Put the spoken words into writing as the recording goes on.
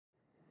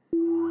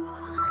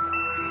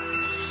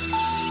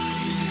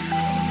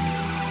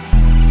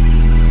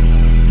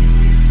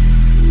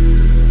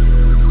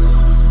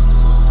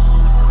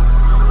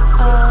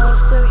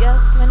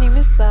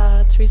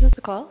Tereza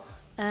Sokol,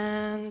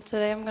 and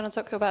today I'm going to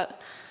talk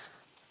about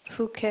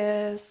who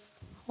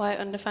cares why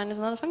undefined is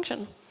not a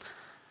function.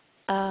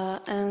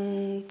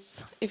 And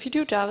if you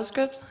do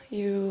JavaScript,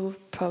 you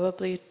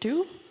probably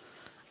do,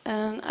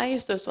 and I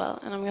use those as well,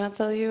 and I'm going to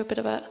tell you a bit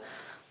about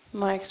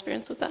my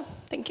experience with that.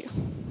 Thank you.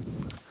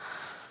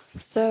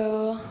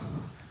 So,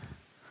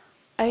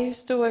 I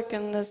used to work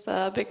in this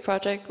big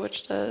project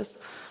which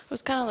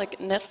was kind of like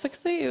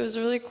Netflixy. It was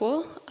really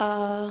cool.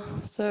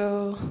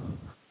 So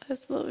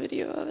there's a little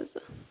video of it.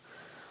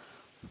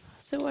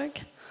 Does it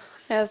work?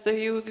 Yeah, so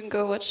you can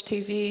go watch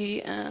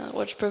TV and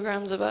watch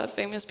programs about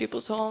famous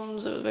people's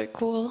homes. It was very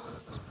cool.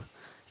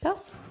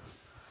 Yes?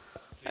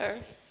 Or,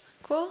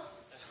 cool?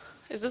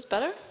 Is this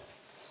better?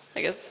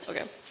 I guess,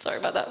 okay, sorry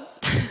about that.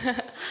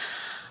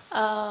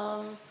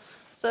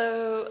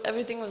 So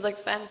everything was like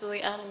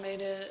fancily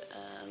animated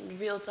and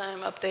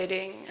real-time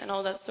updating and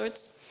all that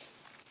sorts.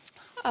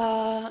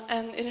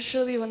 And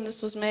initially when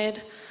this was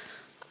made,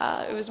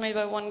 it was made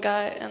by one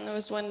guy, and it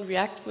was when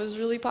React was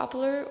really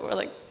popular, or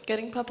like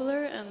getting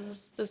popular, and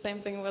it's the same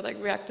thing with like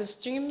reactive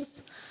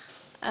streams.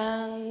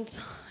 And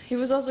he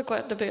was also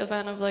quite a big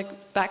fan of like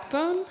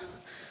Backbone,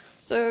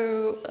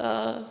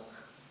 so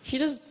he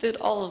just did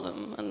all of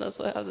them, and that's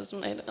how this was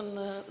made. And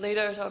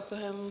later I talked to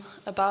him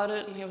about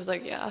it, and he was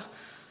like, yeah,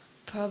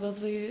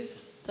 probably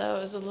that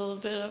was a little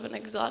bit of an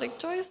exotic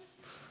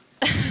choice.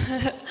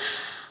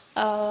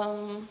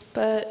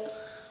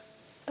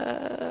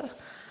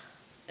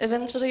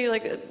 Eventually,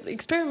 like,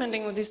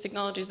 experimenting with these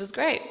technologies is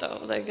great, though.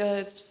 Like,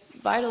 it's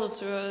vital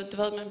to a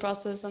development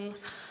process, and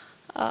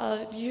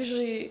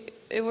usually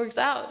it works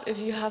out if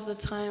you have the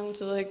time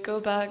to like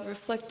go back,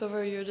 reflect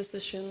over your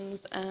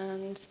decisions,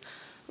 and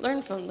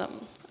learn from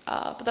them.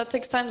 But that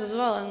takes time as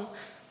well. And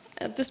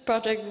at this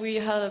project, we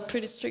had a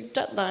pretty strict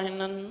deadline,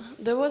 and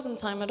there wasn't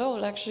time at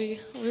all. Actually,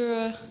 we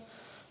were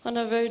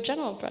under very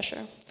general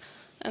pressure.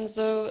 And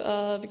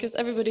so, because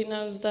everybody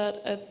knows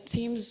that a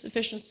team's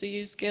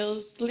efficiency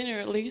scales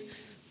linearly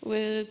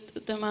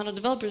with the amount of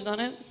developers on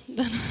it,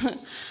 then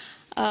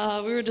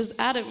we were just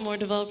adding more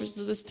developers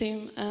to this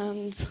team,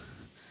 and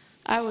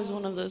I was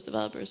one of those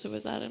developers who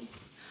was added.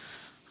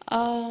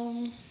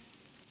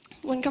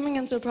 When coming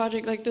into a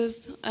project like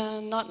this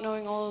and not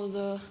knowing all of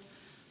the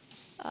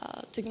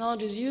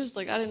technologies used,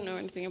 like I didn't know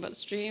anything about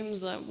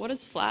streams. What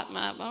is flat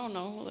map? I don't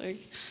know.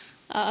 Like.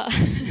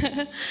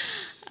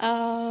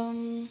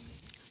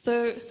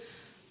 So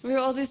we were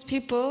all these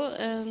people,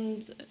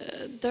 and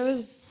there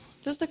was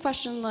just a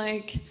question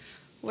like,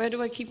 where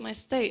do I keep my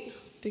state?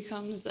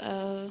 Becomes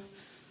a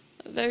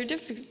very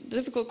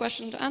difficult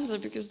question to answer,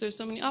 because there's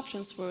so many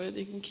options for it.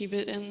 You can keep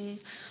it in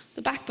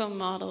the Backbone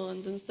model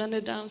and then send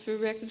it down through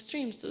reactive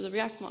streams to the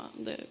React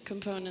the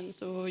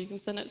components, or you can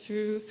send it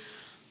through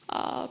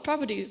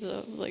properties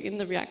of, like in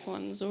the React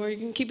ones, or you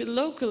can keep it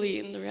locally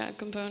in the React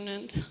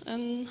component.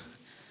 And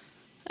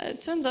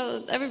it turns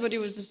out that everybody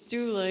was just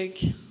do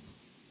like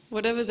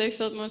whatever they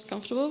felt most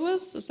comfortable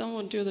with. So someone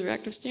would do the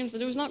reactive streams,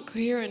 and it was not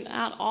coherent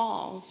at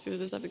all through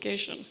this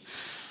application.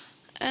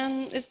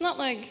 And it's not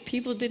like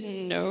people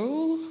didn't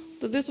know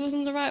that this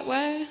wasn't the right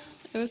way.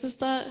 It was just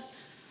that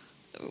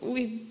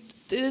we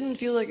didn't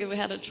feel like we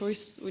had a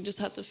choice. We just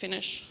had to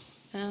finish.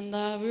 And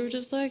we were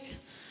just like,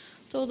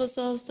 told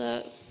ourselves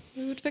that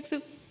we would fix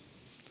it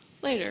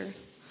later.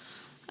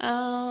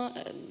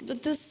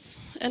 But this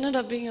ended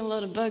up being a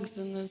lot of bugs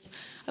in this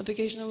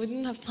application, and we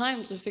didn't have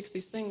time to fix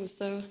these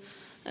things.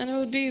 And it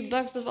would be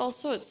bugs of all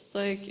sorts,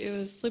 like it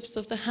was slips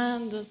of the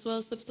hand as well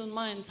as slips of the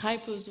mind.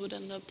 Typos would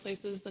end up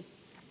places that,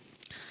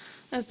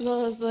 as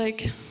well as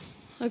like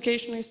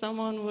occasionally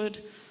someone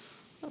would,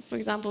 for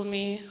example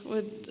me,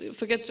 would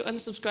forget to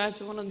unsubscribe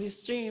to one of these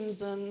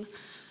streams, and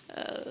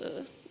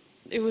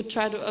it would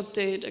try to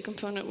update a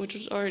component which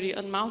was already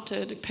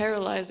unmounted,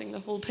 paralyzing the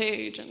whole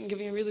page and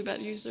giving a really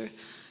bad user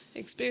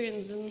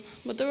experience.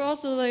 But there were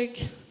also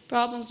like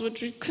problems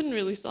which we couldn't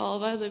really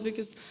solve either,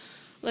 because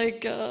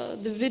like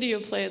the video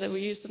play that we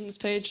used on this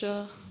page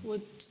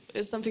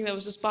is something that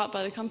was just bought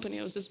by the company.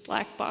 It was this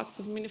black box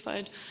of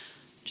minified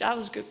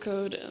JavaScript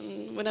code,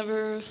 and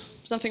whenever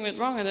something went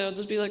wrong with it, it would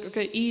just be like,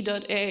 okay,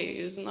 e.a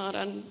is not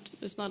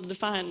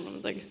defined. And I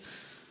was like,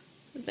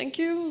 thank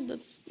you,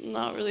 that's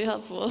not really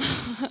helpful.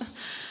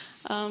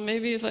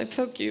 Maybe if I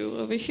poke you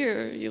over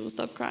here, you will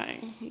stop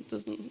crying. It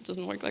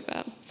doesn't work like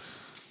that.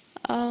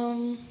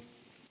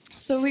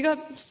 So we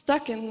got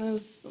stuck in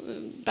this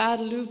bad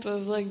loop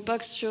of like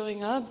bugs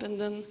showing up and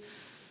then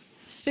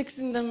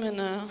fixing them in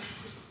a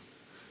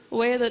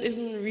way that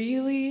isn't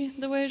really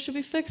the way it should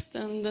be fixed.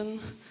 And then,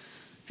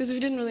 because we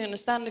didn't really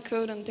understand the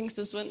code, and things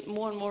just went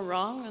more and more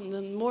wrong, and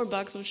then more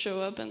bugs would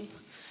show up, and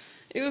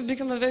it would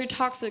become a very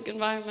toxic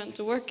environment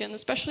to work in,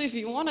 especially if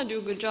you want to do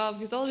a good job,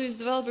 because all these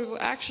developers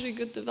were actually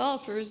good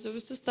developers. It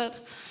was just that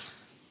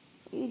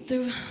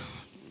we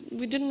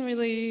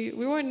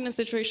weren't in a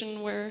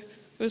situation where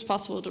it was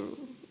possible to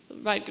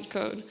write good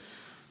code.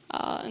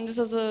 And this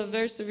has a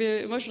very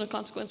severe emotional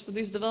consequence for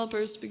these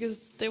developers,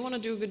 because they want to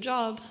do a good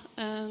job,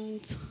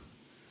 and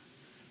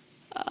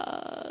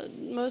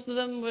Most of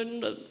them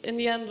would, in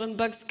the end, when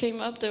bugs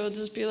came up, they would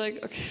just be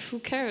like, okay, who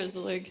cares?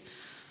 Like,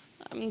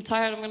 I'm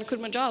tired, I'm going to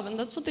quit my job. And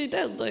that's what they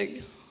did.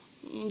 Like,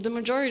 the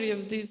majority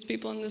of these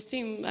people in this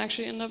team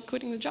actually ended up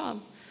quitting the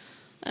job.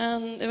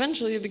 And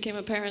eventually it became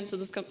apparent to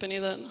this company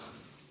that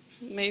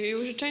maybe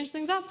we should change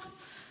things up.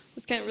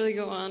 This can't really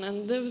go on.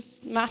 And there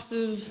was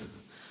massive,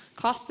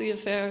 costly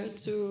affair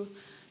to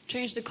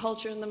change the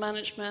culture and the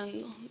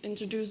management,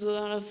 introduce a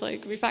lot of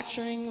like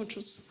refactoring, which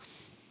was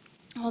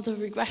all the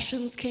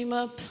regressions came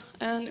up,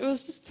 and it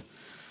was just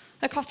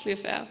a costly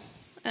affair,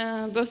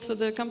 both for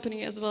the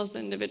company as well as the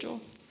individual.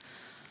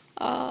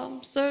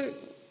 So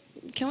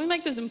can we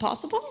make this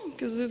impossible?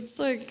 Because it's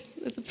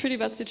a pretty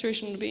bad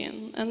situation to be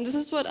in. And this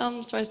is what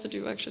Elm tries to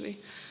do, actually.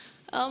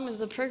 Elm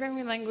is a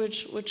programming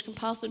language which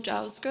compiles to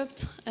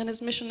JavaScript, and its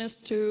mission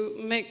is to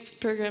make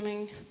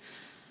programming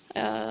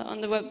on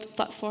the web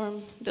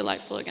platform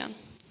delightful again.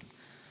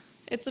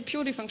 It's a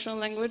purely functional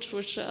language,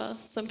 which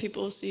some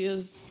people see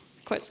as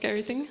quite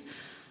scary thing.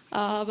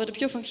 But a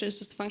pure function is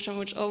just a function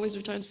which always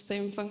returns the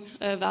same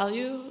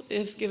value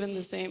if given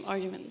the same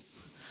arguments.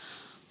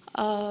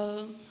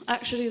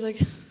 Actually,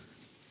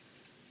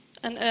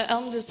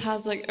 Elm just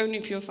has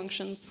only pure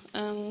functions,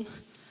 and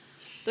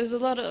there's a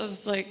lot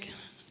of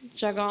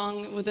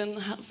jargon within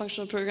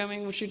functional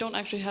programming which you don't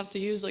actually have to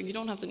use. You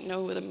don't have to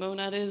know what a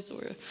monad is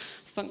or a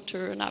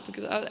functor or not,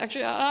 because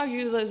I'll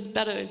argue that it's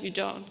better if you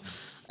don't.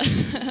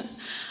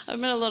 I've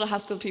met a lot of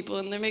Haskell people,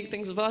 and they make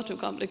things far too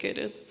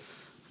complicated.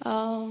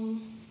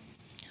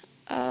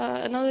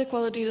 Another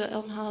quality that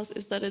Elm has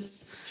is that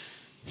it's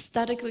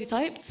statically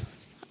typed,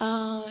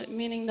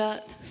 meaning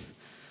that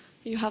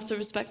you have to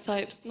respect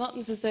types, not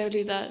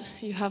necessarily that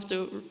you have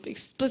to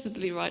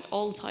explicitly write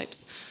all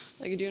types,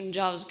 like you do in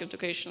JavaScript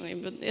occasionally,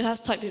 but it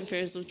has type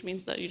inference, which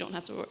means that you don't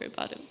have to worry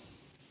about it.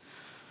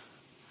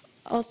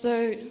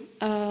 Also,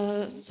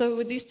 so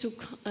with these two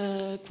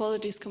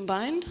qualities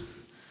combined,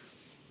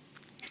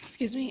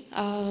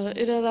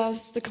 it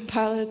allows the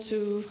compiler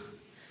to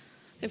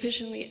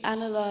efficiently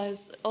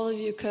analyze all of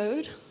your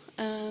code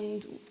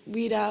and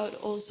weed out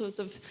all sorts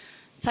of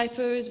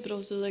typos, but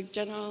also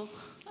general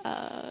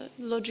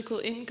logical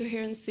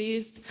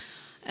incoherencies,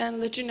 and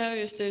let you know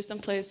if there's some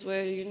place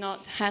where you're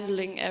not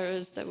handling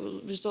errors that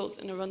will result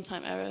in a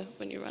runtime error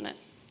when you run it.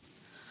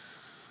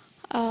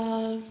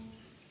 I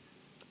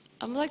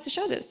would like to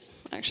show this,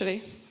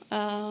 actually.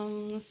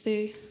 Let's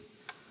see.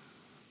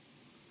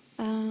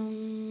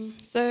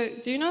 So,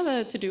 do you know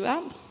the To-Do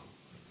app?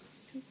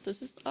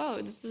 This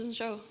doesn't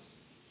show.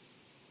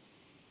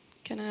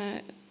 Can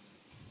I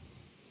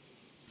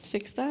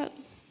fix that?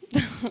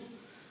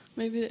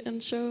 Maybe the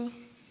end show.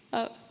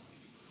 Oh.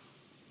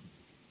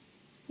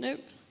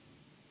 Nope.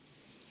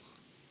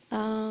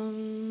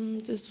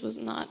 This was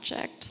not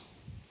checked.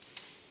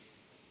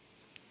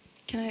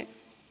 Can I?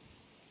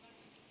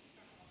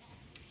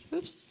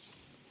 Oops.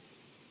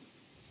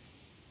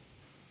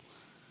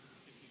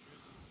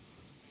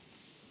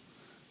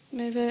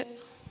 Maybe.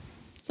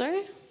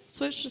 Sorry?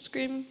 Switch the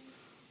screen.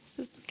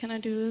 Can I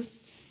do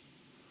this?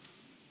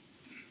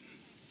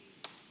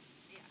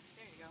 Yeah,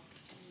 there you go.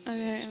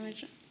 Okay,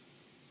 image.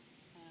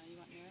 You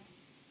want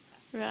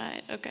mirror?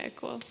 Right, okay,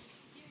 cool.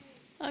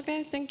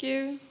 Okay, thank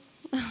you.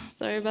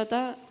 Sorry about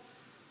that.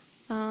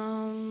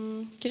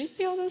 Can you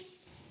see all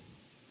this?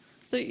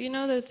 So you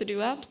know the To-Do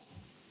apps?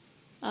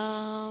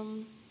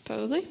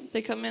 Probably.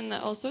 They come in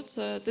all sorts.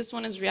 This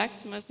one is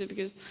React, mostly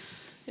because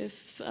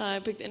if I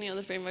picked any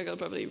other framework, I'll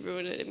probably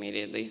ruin it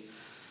immediately.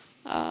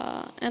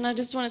 And I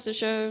just wanted to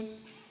show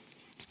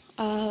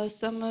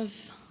some of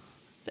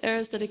the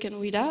errors that it can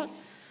weed out,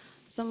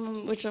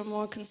 some which are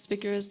more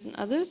conspicuous than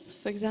others.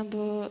 For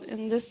example,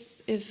 in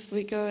this, if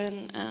we go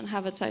in and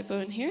have a typo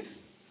in here,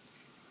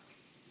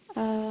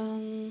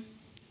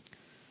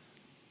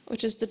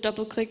 which is the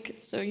double click.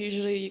 So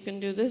usually you can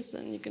do this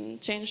and you can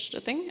change the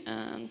thing.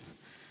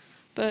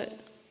 But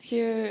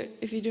here,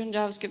 if you do in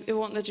JavaScript, it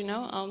won't let you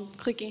know. I'm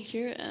clicking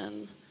here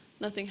and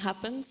nothing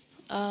happens.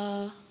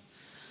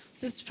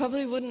 This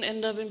probably wouldn't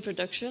end up in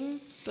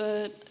production,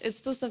 but it's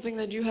still something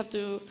that you have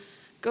to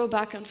go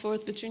back and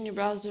forth between your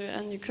browser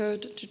and your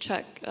code to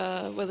check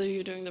whether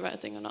you're doing the right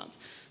thing or not.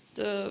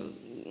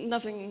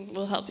 Nothing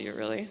will help you,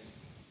 really.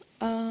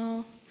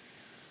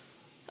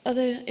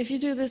 If you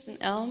do this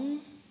in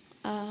Elm,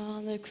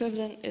 the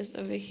equivalent is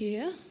over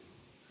here.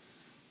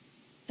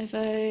 If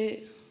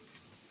I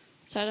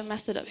try to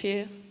mess it up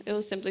here, it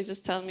will simply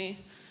just tell me,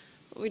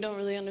 we don't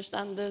really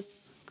understand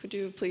this. Could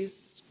you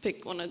please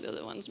pick one of the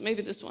other ones?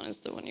 Maybe this one is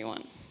the one you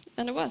want.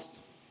 And it was.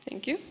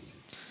 Thank you.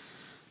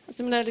 And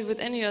similarly with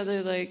any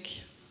other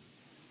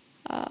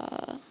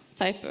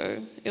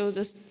typo, it will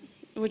just,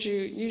 which you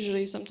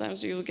usually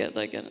sometimes you'll get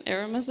an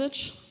error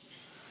message.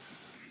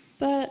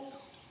 But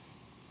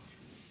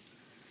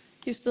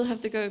you still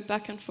have to go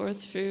back and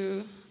forth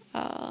through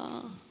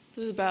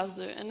the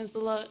browser, and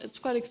it's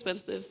quite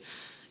expensive.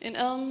 In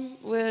Elm,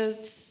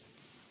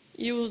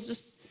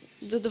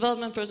 the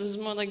development process is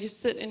more like you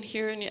sit in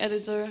here in your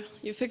editor,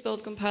 you fix all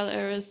the compiler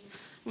errors.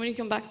 When you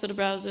come back to the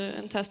browser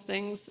and test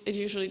things, it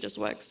usually just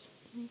works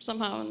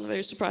somehow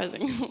very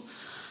surprising.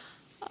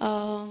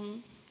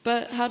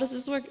 But how does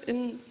this work?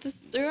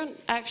 There aren't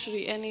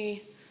actually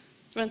any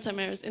runtime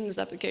errors in this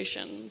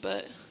application,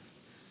 but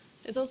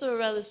it's also a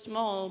rather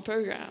small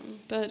program.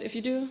 But if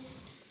you do,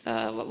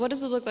 what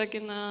does it look like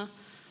in a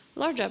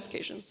large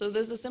application? So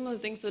there's a similar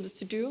thing to this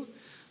to-do,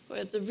 where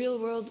it's a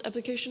real-world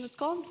application, it's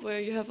called, where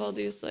you have all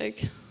these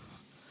like, you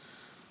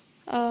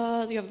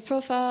have a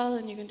profile,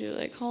 and you can do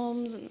like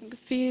homes and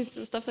feeds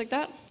and stuff like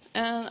that.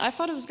 And I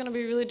thought it was going to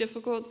be really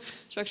difficult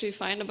to actually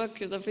find a bug,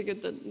 because I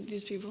figured that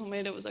these people who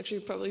made it was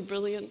actually probably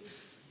brilliant,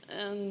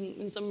 and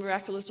in some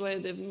miraculous way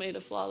they've made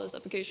a flawless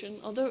application.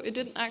 Although it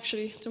didn't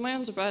actually, to my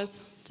own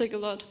surprise, take a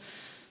lot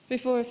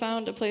before I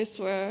found a place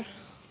where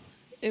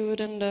it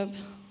would end up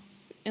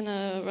in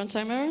a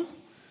runtime error.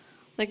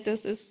 Like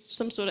this is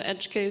some sort of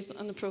edge case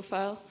on the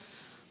profile.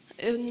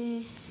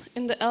 In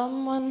the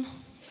Elm one,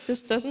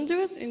 this doesn't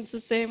do it. It's the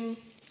same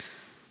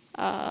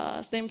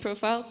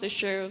profile. They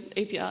share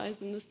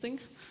APIs in this thing,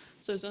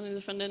 so it's only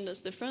the front end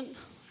that's different.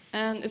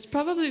 And it's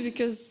probably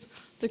because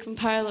the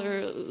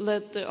compiler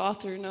let the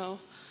author know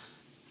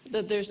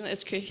that there's an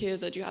edge case here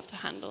that you have to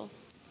handle.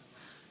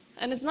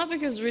 And it's not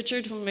because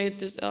Richard, who made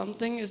this Elm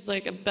thing, is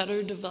like a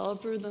better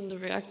developer than the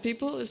React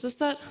people. It's just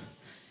that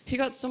he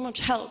got so much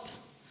help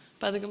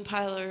by the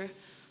compiler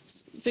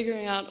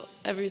figuring out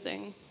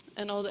everything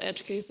and all the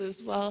edge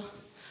cases. Well,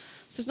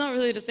 so it's not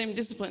really the same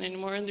discipline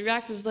anymore. And the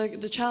React is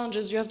like, the challenge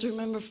is you have to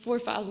remember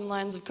 4,000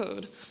 lines of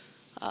code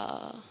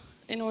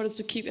in order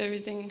to keep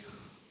everything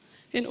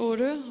in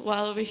order,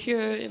 while over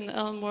here in the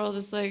Elm world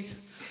it's like,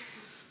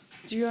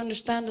 do you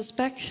understand the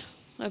spec?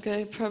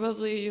 Okay,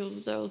 probably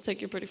that will take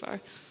you pretty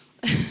far.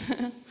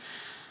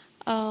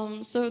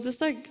 So this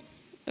like,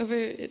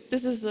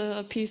 this is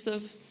a piece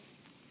of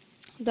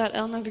that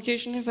Elm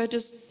application. If I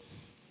just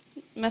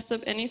mess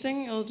up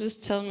anything, it'll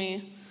just tell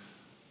me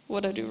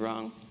what I do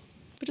wrong,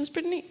 which is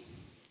pretty neat.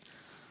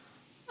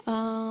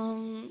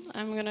 I'm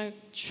gonna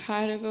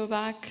try to go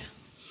back.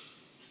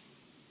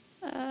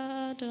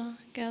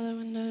 Gather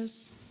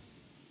windows.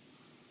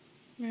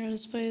 Mirror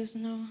displays,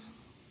 no.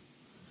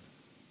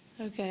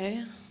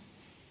 Okay.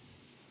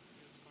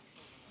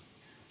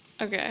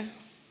 Okay,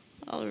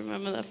 I'll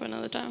remember that for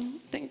another time.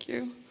 Thank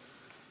you.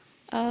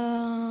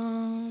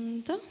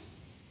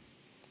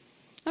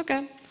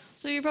 Okay,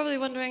 so you're probably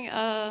wondering,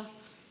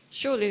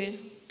 surely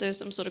there's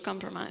some sort of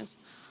compromise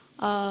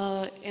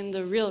in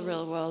the real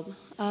world.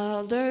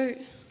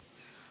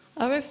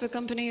 I work for a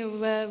company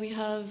where we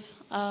have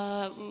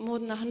more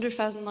than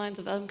 100,000 lines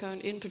of Elm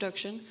code in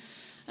production,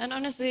 and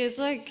honestly, it's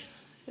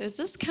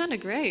just kind of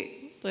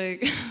great.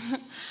 Like,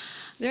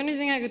 the only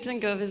thing I could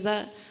think of is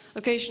that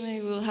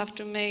occasionally we'll have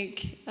to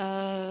make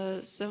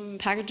some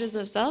packages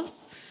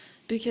ourselves,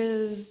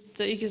 because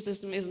the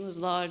ecosystem isn't as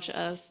large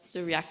as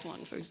the React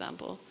one, for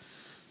example.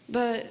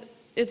 But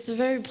it's a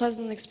very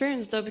pleasant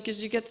experience, though,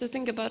 because you get to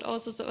think about all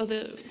sorts of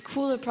other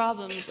cooler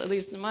problems, at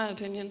least in my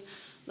opinion,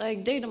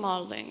 like data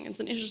modeling. It's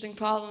an interesting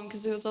problem,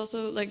 because it's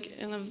also, like,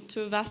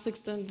 to a vast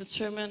extent,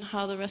 determine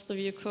how the rest of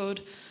your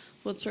code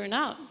will turn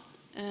out.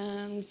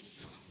 And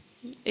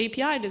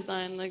API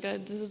design, like,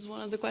 this is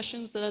one of the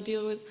questions that I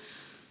deal with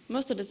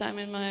most of the time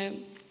in my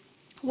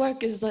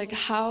work, is like,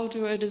 how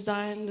do I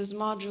design this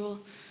module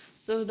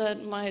so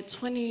that my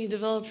 20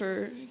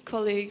 developer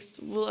colleagues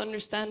will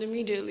understand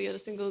immediately at a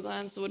single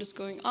glance what is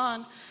going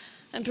on,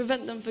 and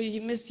prevent them from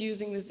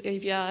misusing this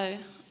API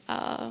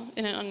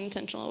in an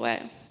unintentional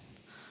way.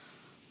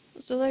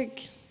 So,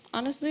 like,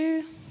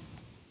 honestly,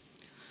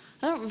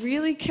 I don't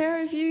really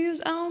care if you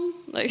use Elm.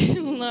 Like, it's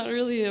not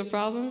really a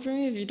problem for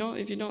me. If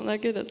you don't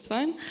like it, that's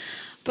fine.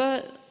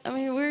 But I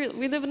mean,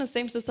 we live in the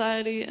same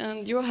society,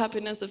 and your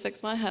happiness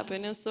affects my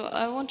happiness. So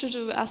I want you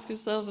to ask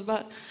yourself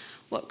about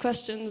what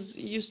questions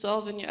you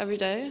solve in your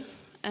everyday,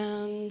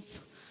 and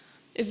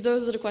if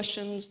those are the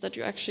questions that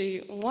you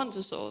actually want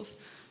to solve.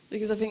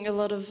 Because I think a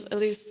lot of, at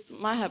least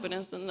my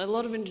happiness, and a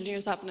lot of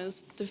engineers'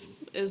 happiness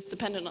is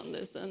dependent on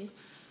this. And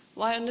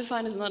why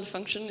undefined is not a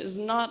function is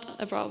not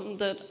a problem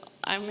that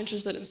I'm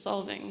interested in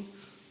solving.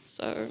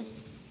 So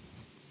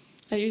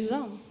I use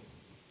them.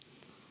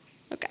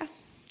 Okay,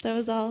 that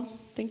was all.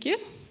 Thank you.